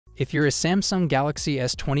If you're a Samsung Galaxy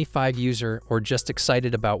S25 user or just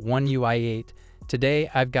excited about One UI 8, today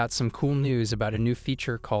I've got some cool news about a new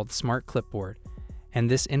feature called Smart Clipboard. And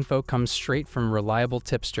this info comes straight from reliable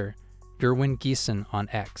tipster, Gerwinv Giessen on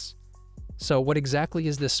X. So what exactly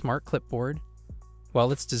is this Smart Clipboard?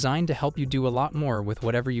 Well, it's designed to help you do a lot more with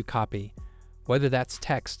whatever you copy, whether that's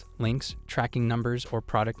text, links, tracking numbers, or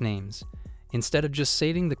product names. Instead of just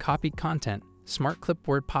saving the copied content, Smart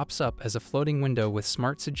Clipboard pops up as a floating window with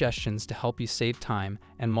smart suggestions to help you save time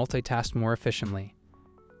and multitask more efficiently.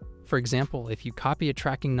 For example, if you copy a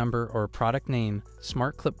tracking number or a product name,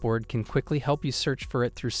 Smart Clipboard can quickly help you search for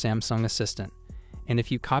it through Samsung Assistant. And if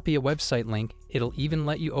you copy a website link, it'll even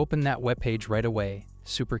let you open that webpage right away.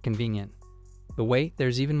 Super convenient. But wait,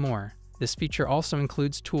 there's even more. This feature also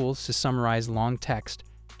includes tools to summarize long text,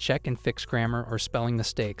 check and fix grammar or spelling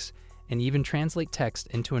mistakes, and even translate text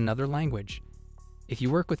into another language. If you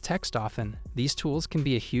work with text often, these tools can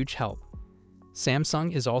be a huge help.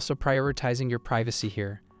 Samsung is also prioritizing your privacy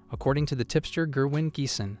here. According to the tipster Gerwinv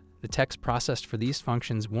Giessen, the text processed for these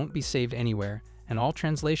functions won't be saved anywhere, and all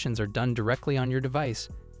translations are done directly on your device,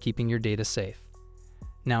 keeping your data safe.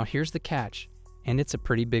 Now here's the catch, and it's a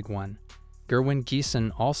pretty big one. Gerwinv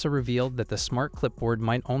Giessen also revealed that the Smart Clipboard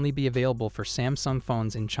might only be available for Samsung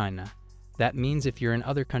phones in China. That means if you're in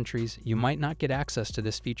other countries, you might not get access to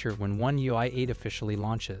this feature when One UI 8 officially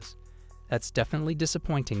launches. That's definitely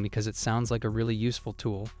disappointing because it sounds like a really useful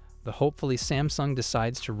tool, but hopefully Samsung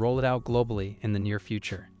decides to roll it out globally in the near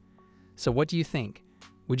future. So what do you think?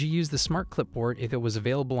 Would you use the Smart Clipboard if it was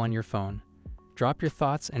available on your phone? Drop your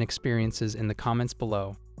thoughts and experiences in the comments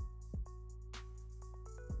below.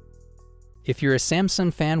 If you're a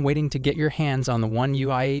Samsung fan waiting to get your hands on the One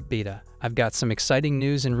UI 8 Beta, I've got some exciting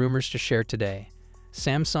news and rumors to share today.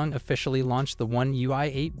 Samsung officially launched the One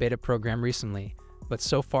UI 8 Beta program recently, but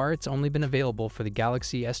so far it's only been available for the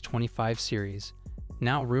Galaxy S25 series.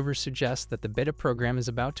 Now rumors suggest that the beta program is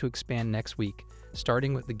about to expand next week,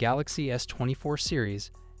 starting with the Galaxy S24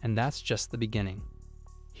 series, and that's just the beginning.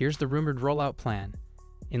 Here's the rumored rollout plan.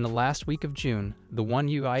 In the last week of June, the One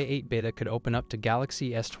UI 8 Beta could open up to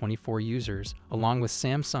Galaxy S24 users, along with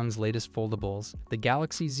Samsung's latest foldables, the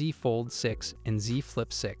Galaxy Z Fold 6 and Z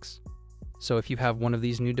Flip 6. So if you have one of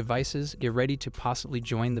these new devices, get ready to possibly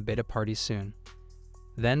join the beta party soon.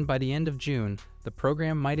 Then, by the end of June, the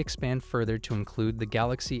program might expand further to include the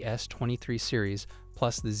Galaxy S23 series,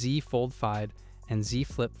 plus the Z Fold 5 and Z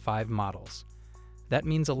Flip 5 models. That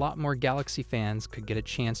means a lot more Galaxy fans could get a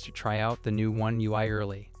chance to try out the new One UI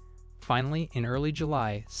early. Finally, in early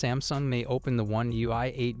July, Samsung may open the One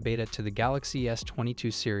UI 8 Beta to the Galaxy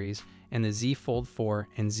S22 series and the Z Fold 4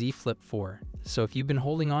 and Z Flip 4. So if you've been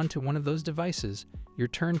holding on to one of those devices, your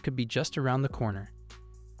turn could be just around the corner.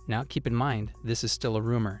 Now keep in mind, this is still a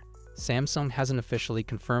rumor. Samsung hasn't officially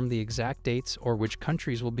confirmed the exact dates or which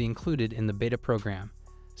countries will be included in the beta program.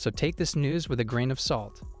 So take this news with a grain of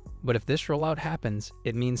salt. But if this rollout happens,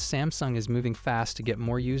 it means Samsung is moving fast to get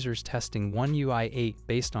more users testing One UI 8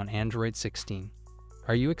 based on Android 16.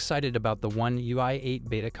 Are you excited about the One UI 8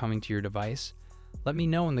 Beta coming to your device? Let me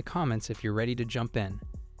know in the comments if you're ready to jump in.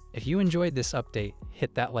 If you enjoyed this update,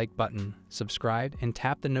 hit that like button, subscribe, and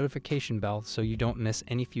tap the notification bell so you don't miss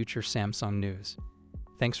any future Samsung news.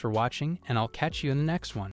 Thanks for watching, and I'll catch you in the next one.